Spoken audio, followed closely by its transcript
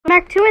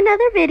to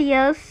another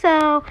video.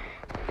 So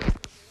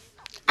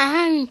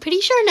I'm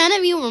pretty sure none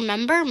of you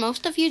remember.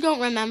 Most of you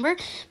don't remember.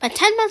 But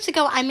 10 months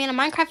ago, I made a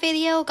Minecraft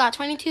video, got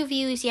 22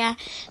 views, yeah.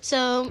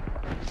 So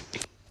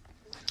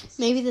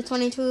maybe the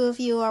 22 of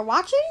you are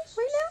watching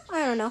right now?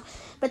 I don't know.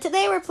 But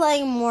today we're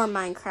playing more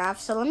Minecraft.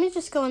 So let me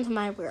just go into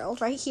my world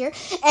right here.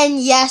 And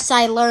yes,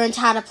 I learned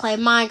how to play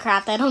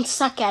Minecraft. I don't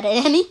suck at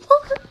it anymore.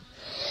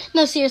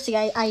 No, seriously,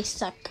 I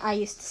suck. I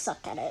used to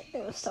suck at it.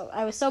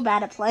 I was so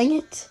bad at playing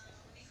it.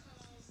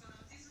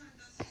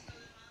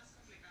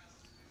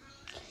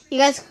 You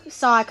guys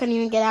saw I couldn't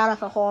even get out of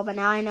the hole, but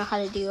now I know how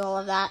to do all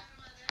of that.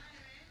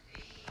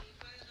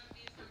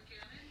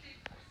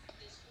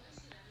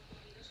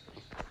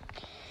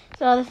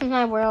 So this is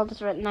my world.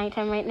 It's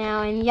nighttime right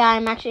now, and yeah,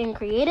 I'm actually in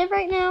creative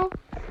right now.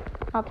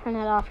 I'll turn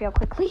it off real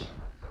quickly.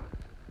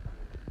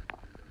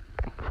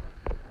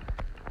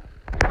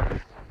 I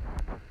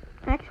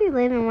actually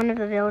live in one of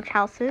the village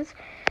houses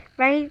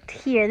right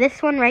here.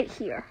 This one right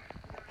here.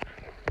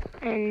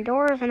 And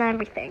doors and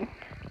everything.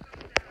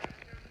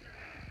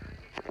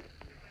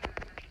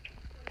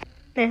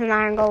 There's an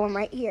iron golem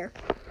right here,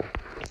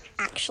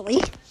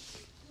 actually.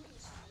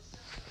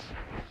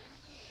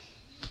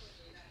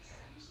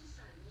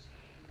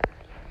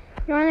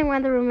 You're wondering why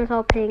the room is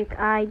all pink.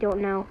 I don't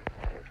know.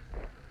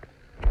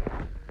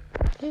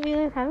 How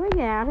do I get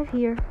out of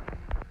here?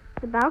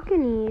 The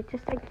balcony.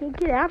 I can't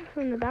get out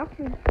from the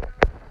balcony.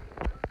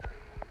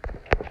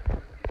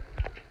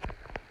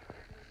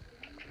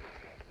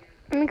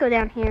 Let me go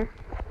down here.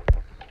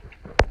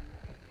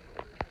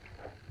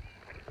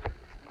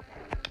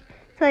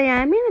 So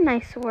yeah, I'm in a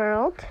nice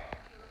world.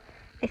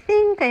 I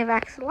think I have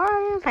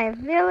axolotls, I have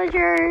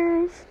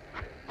villagers.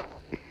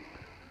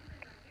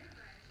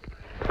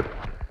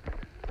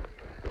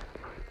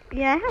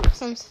 Yeah, I have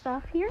some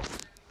stuff here.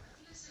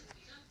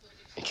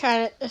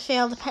 Try to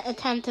fail the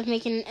attempt of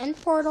making an end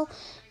portal.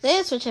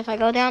 Which if I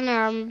go down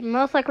there, I'm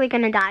most likely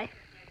gonna die.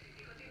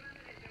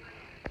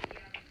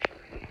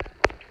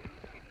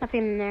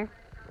 Nothing in there.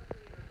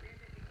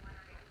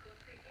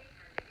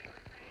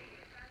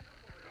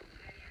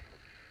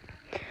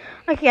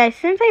 Okay guys,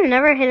 since I've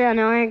never hit an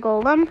iron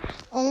golem,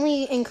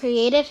 only in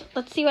creative,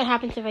 let's see what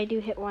happens if I do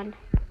hit one.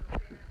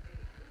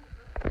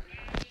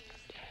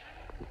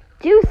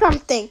 Do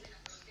something!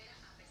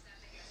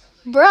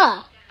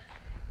 Bruh!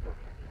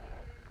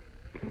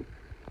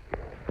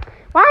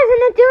 Why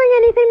isn't it doing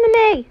anything to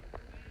me?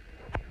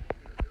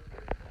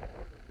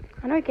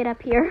 How do I get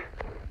up here?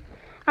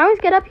 I always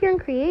get up here in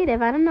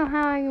creative. I don't know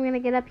how I'm gonna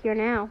get up here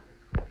now.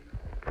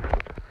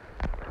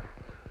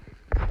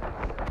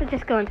 Let's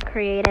just go into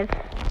creative.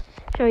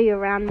 Show you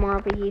around more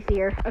will be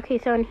easier. Okay,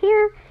 so in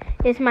here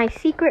is my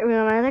secret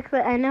room.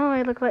 I know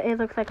it looks like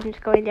I'm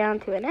just going down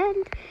to an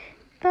end,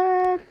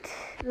 but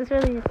there's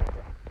really just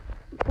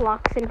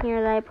blocks in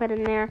here that I put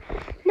in there.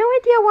 No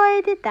idea why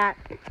I did that,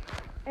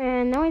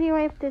 and no idea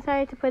why I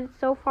decided to put it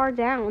so far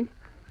down.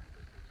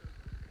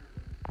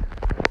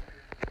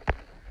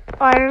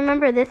 Oh, I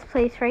remember this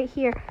place right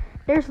here.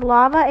 There's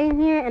lava in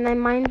here, and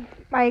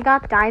I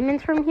got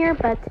diamonds from here,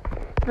 but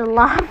the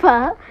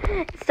lava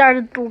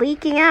started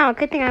leaking out.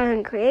 Good thing I was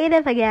in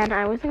creative again.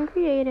 I was in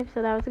creative,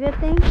 so that was a good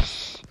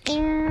thing.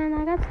 And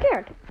I got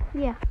scared.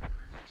 Yeah,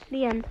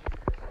 the end.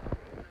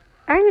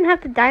 I don't even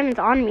have the diamonds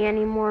on me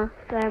anymore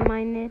that I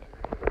mined.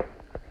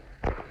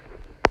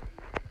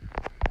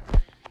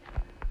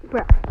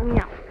 Bruh, let me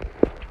out.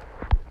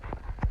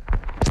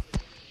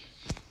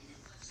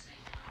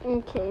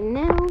 Okay,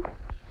 now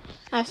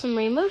I have some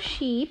rainbow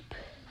sheep.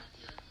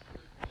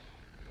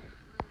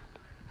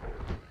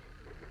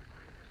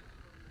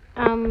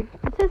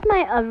 This is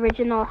my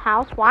original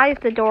house. Why is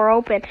the door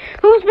open?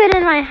 Who's been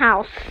in my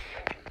house?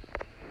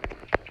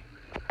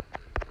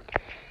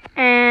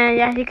 And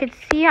as you can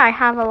see, I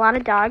have a lot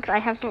of dogs. I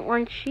have some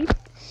orange sheep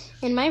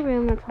in my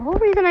room. That's the whole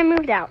reason I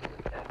moved out.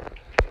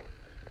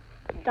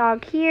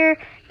 Dog here,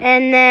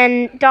 and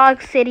then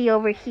dog city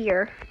over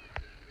here.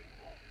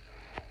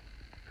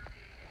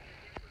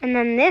 And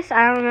then this,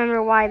 I don't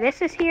remember why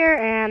this is here,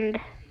 and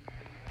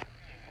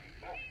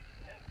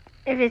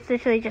if it's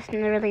literally just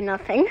really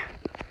nothing.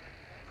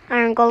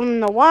 Iron golem in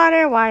the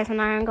water. Why is an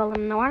iron golem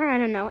in the water? I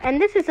don't know.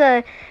 And this is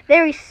a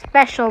very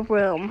special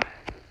room.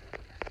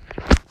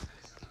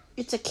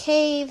 It's a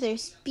cave.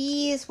 There's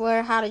bees.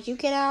 How did you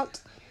get out?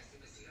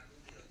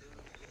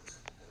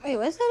 Wait,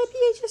 was that a bee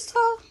I just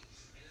saw?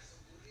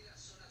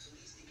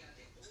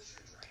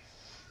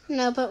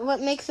 No, but what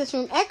makes this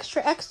room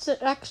extra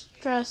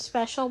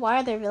special? Why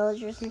are there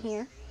villagers in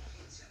here?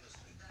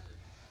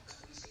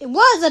 It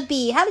was a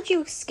bee. How did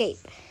you escape?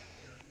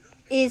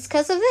 It's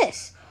because of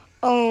this.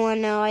 Oh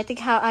no,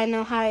 I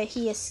know how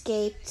he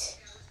escaped.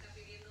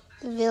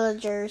 The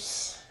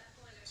villagers.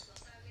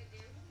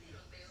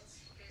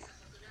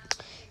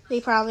 They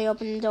probably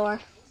opened the door.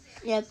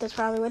 Yeah, that's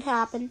probably what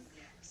happened.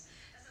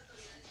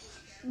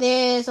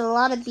 There's a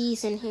lot of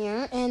bees in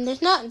here, and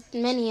there's not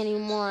many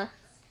anymore.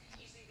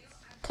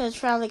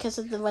 Probably because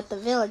of what the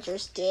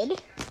villagers did.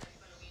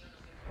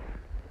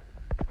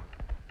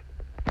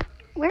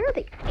 Where are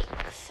the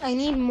eggs? I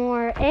need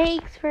more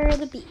eggs for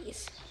the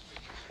bees.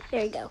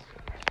 There you go.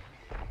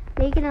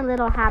 Making a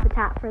little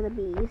habitat for the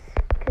bees,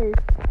 because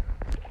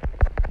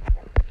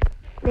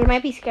they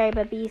might be scary,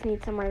 but bees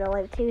need somewhere to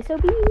live too. So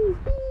bees.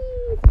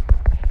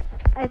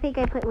 I think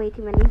I put way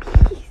too many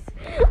bees.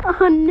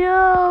 Oh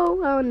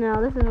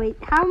no, this is way,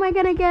 how am I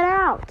gonna get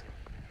out?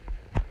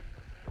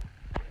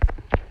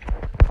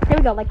 There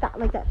we go, like that,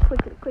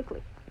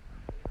 quickly.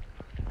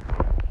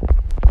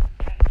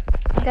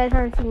 You guys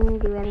aren't seeing me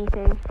do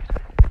anything.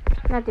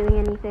 I'm not doing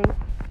anything.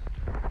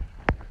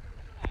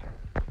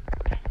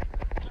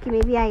 Okay,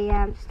 maybe I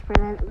am, just to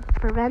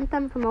prevent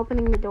them from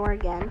opening the door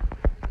again,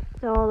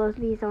 so all those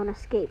bees don't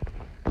escape.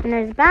 And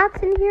there's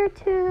bats in here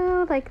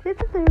too. Like, this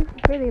is a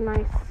really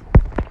nice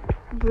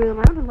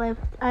room.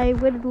 I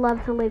would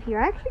love to live here.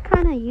 I actually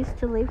kind of used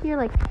to live here.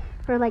 Like,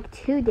 for like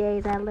 2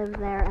 days I lived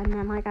there, and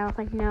then like I was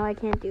like, no, I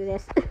can't do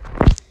this.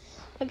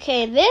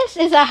 Okay, this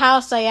is a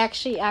house I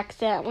actually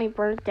accidentally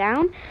burnt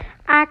down.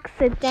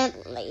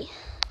 Accidentally.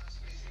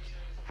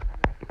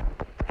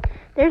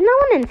 There's no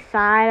one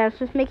inside. I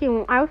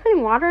was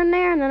putting water in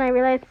there, and then I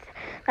realized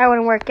that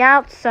wouldn't work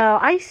out, so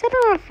I set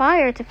it on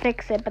fire to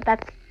fix it, but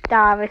that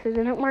obviously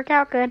didn't work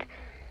out good.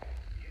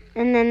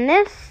 And then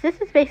this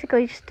is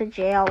basically just a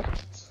jail.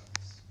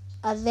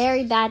 A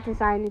very bad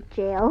designed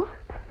jail.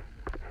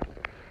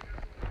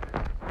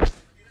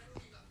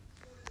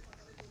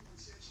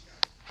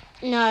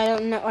 No, I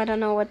don't know. I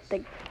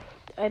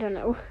don't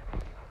know.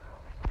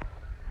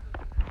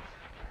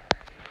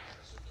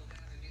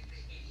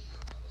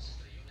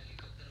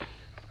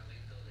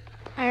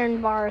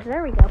 Iron bars.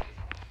 There we go.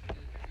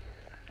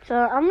 So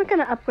I'm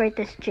gonna upgrade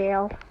this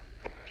jail.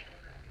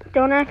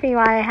 Don't ask me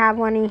why I have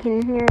one in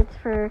here. It's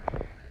for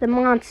the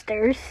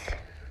monsters.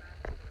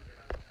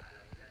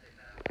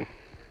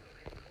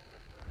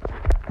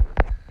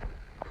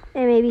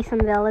 And maybe some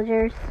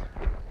villagers.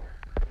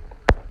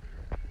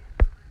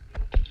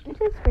 It's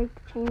just great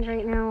to change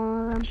right now,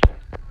 all of them.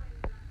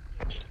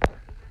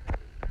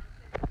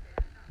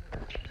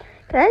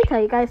 Can I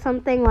tell you guys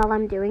something while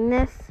I'm doing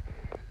this?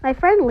 My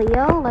friend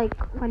Leo, like,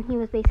 when he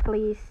was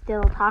basically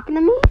still talking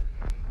to me,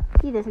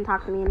 he doesn't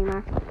talk to me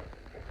anymore.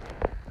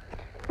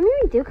 I mean,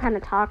 we do kind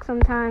of talk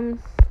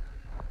sometimes.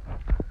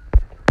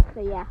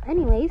 But yeah,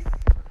 anyways.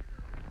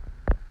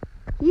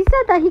 He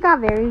said that he got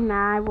very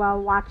mad while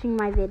watching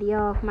my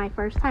video of my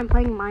first time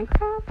playing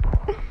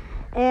Minecraft.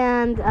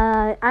 And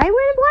I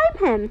wouldn't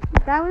blame him.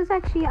 That was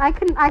actually, I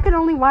could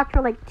only watch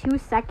for like 2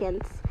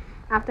 seconds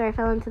after I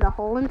fell into the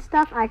hole and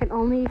stuff. I could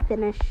only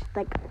finish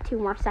like 2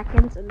 more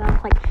seconds, and I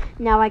was like,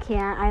 no, I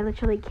can't. I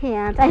literally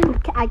can't. I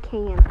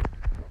can't.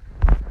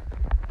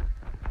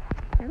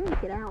 How do I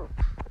get out?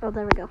 Oh,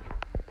 there we go.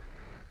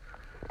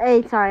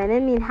 Hey, sorry, I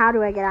didn't mean how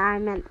do I get out. I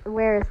meant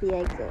where is the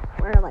exit?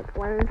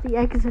 Where is the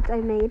exit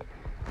I made?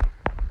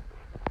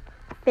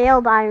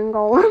 Failed iron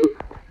golem.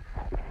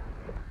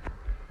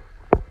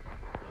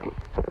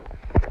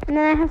 And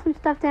then I have some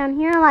stuff down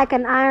here, like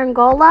an iron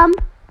golem.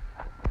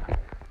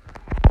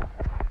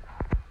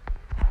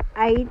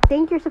 I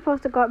think you're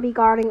supposed to be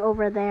guarding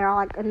over there,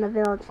 like in the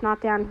village,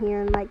 not down here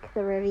in like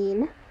the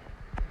ravine.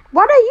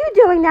 What are you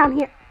doing down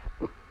here?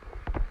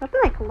 What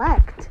did I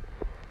collect?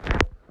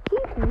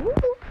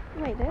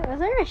 Wait, was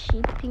there a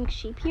pink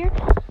sheep here?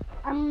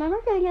 I remember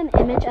getting an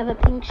image of a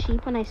pink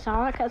sheep when I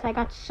saw it because I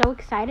got so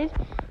excited.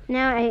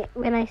 Now,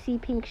 when I see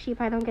pink sheep,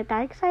 I don't get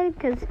that excited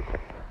because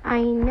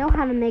I know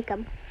how to make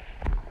them.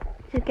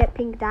 Just get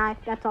pink dye,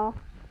 that's all.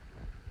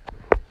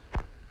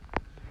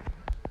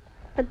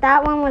 But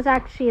that one was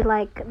actually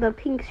like the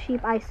pink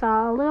sheep I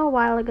saw a little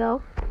while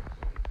ago.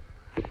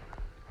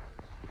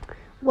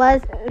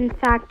 Was in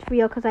fact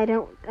real because I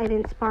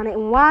didn't spawn it.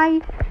 And why?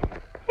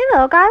 Hey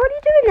little guy, what are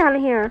you doing down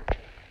here?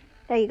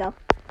 There you go.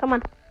 Come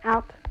on,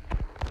 out.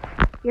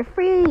 You're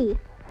free.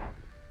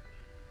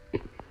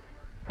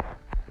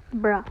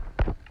 Bruh.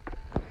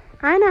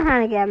 I know how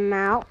to get him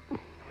out.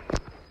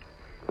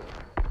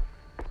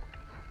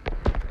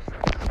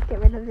 Let's get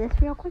rid of this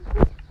real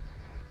quickly.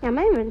 Yeah,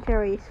 my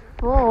inventory is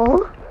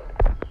full.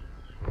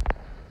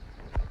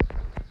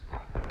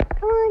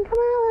 Come on,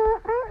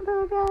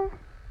 little guy.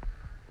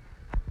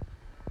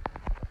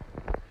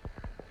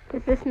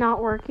 Is this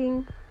not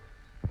working?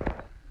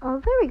 Oh,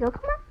 there we go.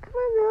 Come on, a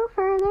little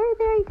further.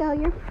 There you go.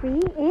 You're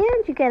free,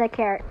 and you get a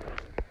carrot.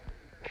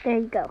 There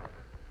you go.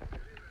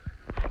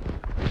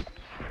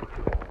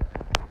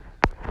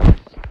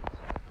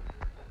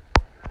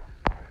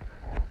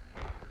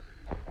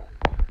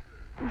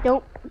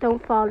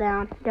 Don't fall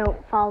down.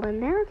 Don't fall in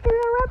there, okay,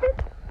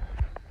 rabbit?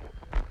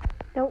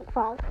 Don't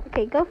fall.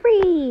 Okay, go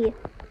free.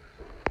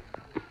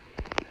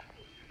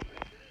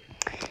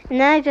 And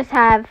then I just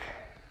have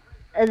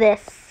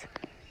this.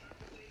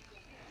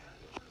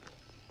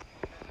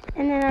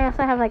 And then I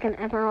also have like an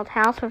emerald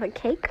house with a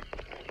cake.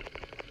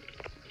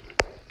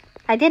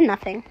 I did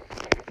nothing.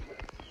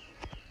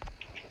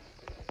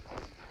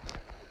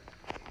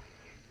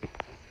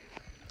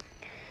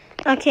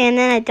 Okay, and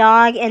then a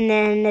dog, and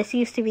then this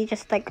used to be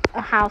just like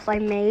a house I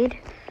made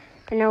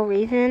for no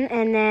reason,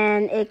 and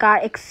then it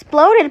got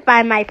exploded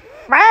by my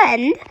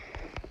friend.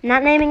 I'm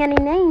not naming any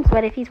names,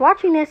 but if he's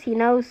watching this, he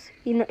knows.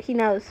 He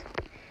knows.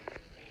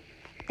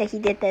 that he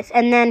did this.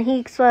 And then he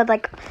exploded,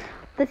 like,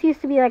 this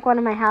used to be, like, one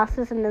of my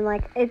houses, and then,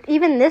 like,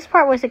 even this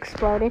part was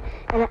exploded,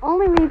 and it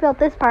only rebuilt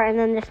this part, and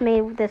then just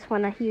made this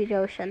one a huge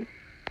ocean.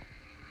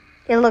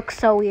 It looks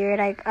so weird.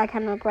 I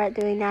kind of regret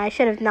doing that. I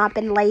should have not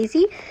been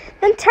lazy.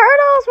 Then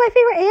turtles, my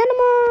favorite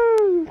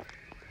animal.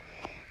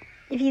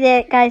 If you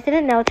guys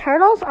didn't know,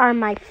 turtles are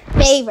my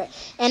favorite.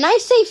 And I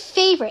say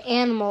favorite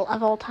animal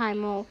of all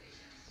time.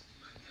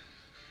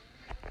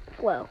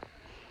 Whoa.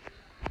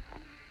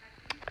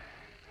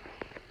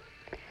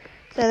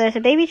 So there's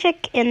a baby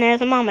chick and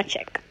there's a mama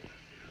chick.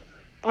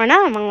 Or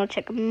not a mama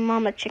chick, a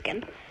mama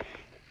chicken.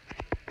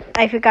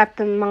 I forgot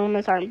the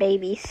mamas aren't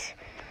babies.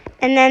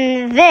 And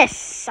then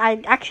this.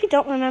 I actually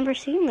don't remember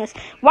seeing this.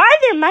 Why are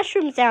there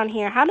mushrooms down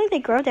here? How did they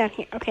grow down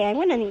here? Okay, I'm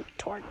going to need a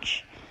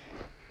torch.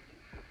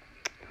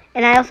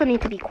 And I also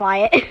need to be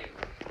quiet.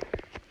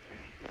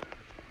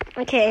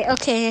 Okay.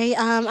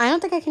 I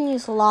don't think I can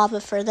use lava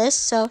for this.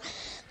 So,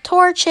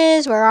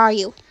 torches, where are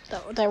you?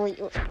 Oh, there were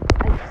you.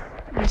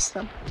 I missed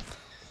them.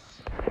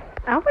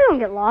 I hope I don't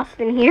get lost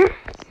in here.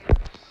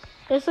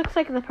 This looks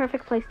like the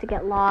perfect place to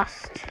get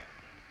lost.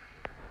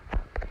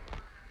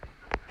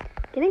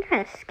 Getting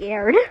kind of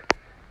scared.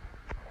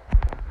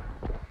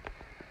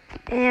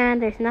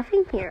 And there's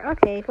nothing here.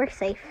 Okay, we're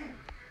safe.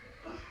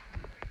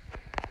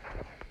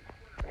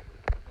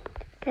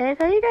 Can I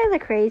tell you guys a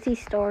crazy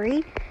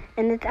story?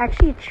 And it's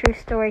actually a true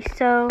story.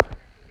 So,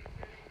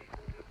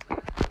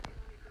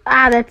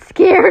 that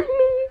scared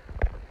me.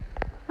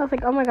 I was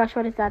like, oh my gosh,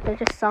 what is that? They're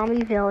just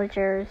zombie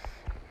villagers.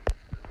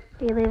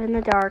 They live in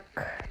the dark.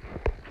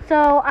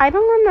 So, I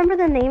don't remember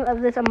the name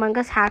of this Among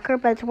Us hacker,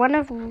 but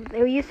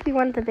it used to be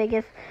one of the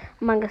biggest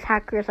Among Us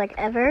hackers, like,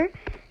 ever.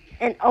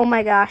 And, oh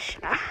my gosh.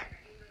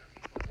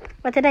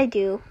 What did I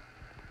do?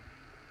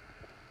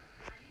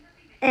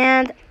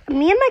 And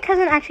me and my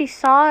cousin actually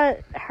saw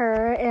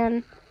her,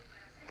 and,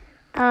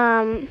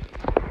 I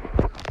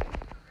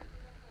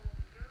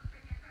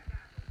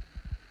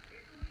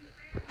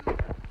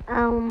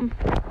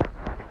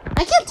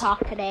can't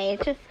talk today.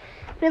 It's just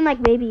been like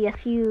maybe a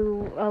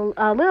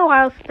little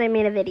while since I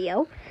made a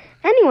video.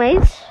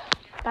 Anyways,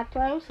 back to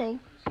what I was saying.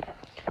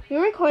 We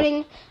were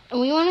recording and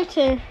we wanted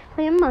to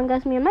play Among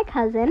Us, me and my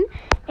cousin,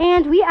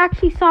 and we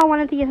actually saw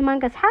one of these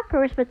Among Us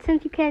hackers, but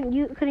since you couldn't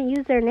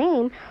use their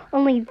name,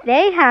 only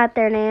they had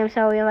their name,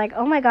 so we were like,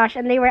 oh my gosh,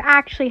 and they were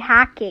actually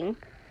hacking.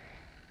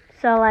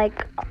 So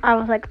like, I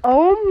was like,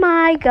 oh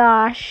my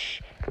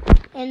gosh.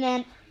 And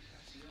then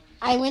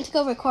I went to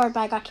go record,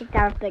 but I got kicked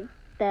out of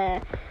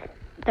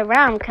the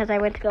round because I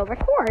went to go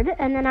record,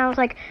 and then I was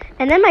like,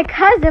 and then my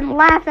cousin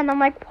laughed, and I'm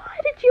like, why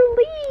did you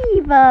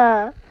leave?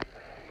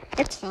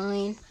 It's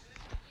fine.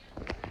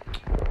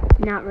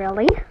 Not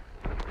really.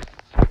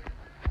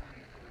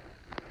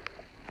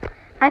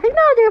 I think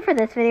that'll do it for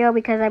this video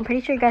because I'm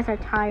pretty sure you guys are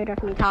tired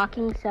of me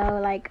talking, so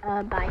like,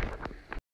 bye.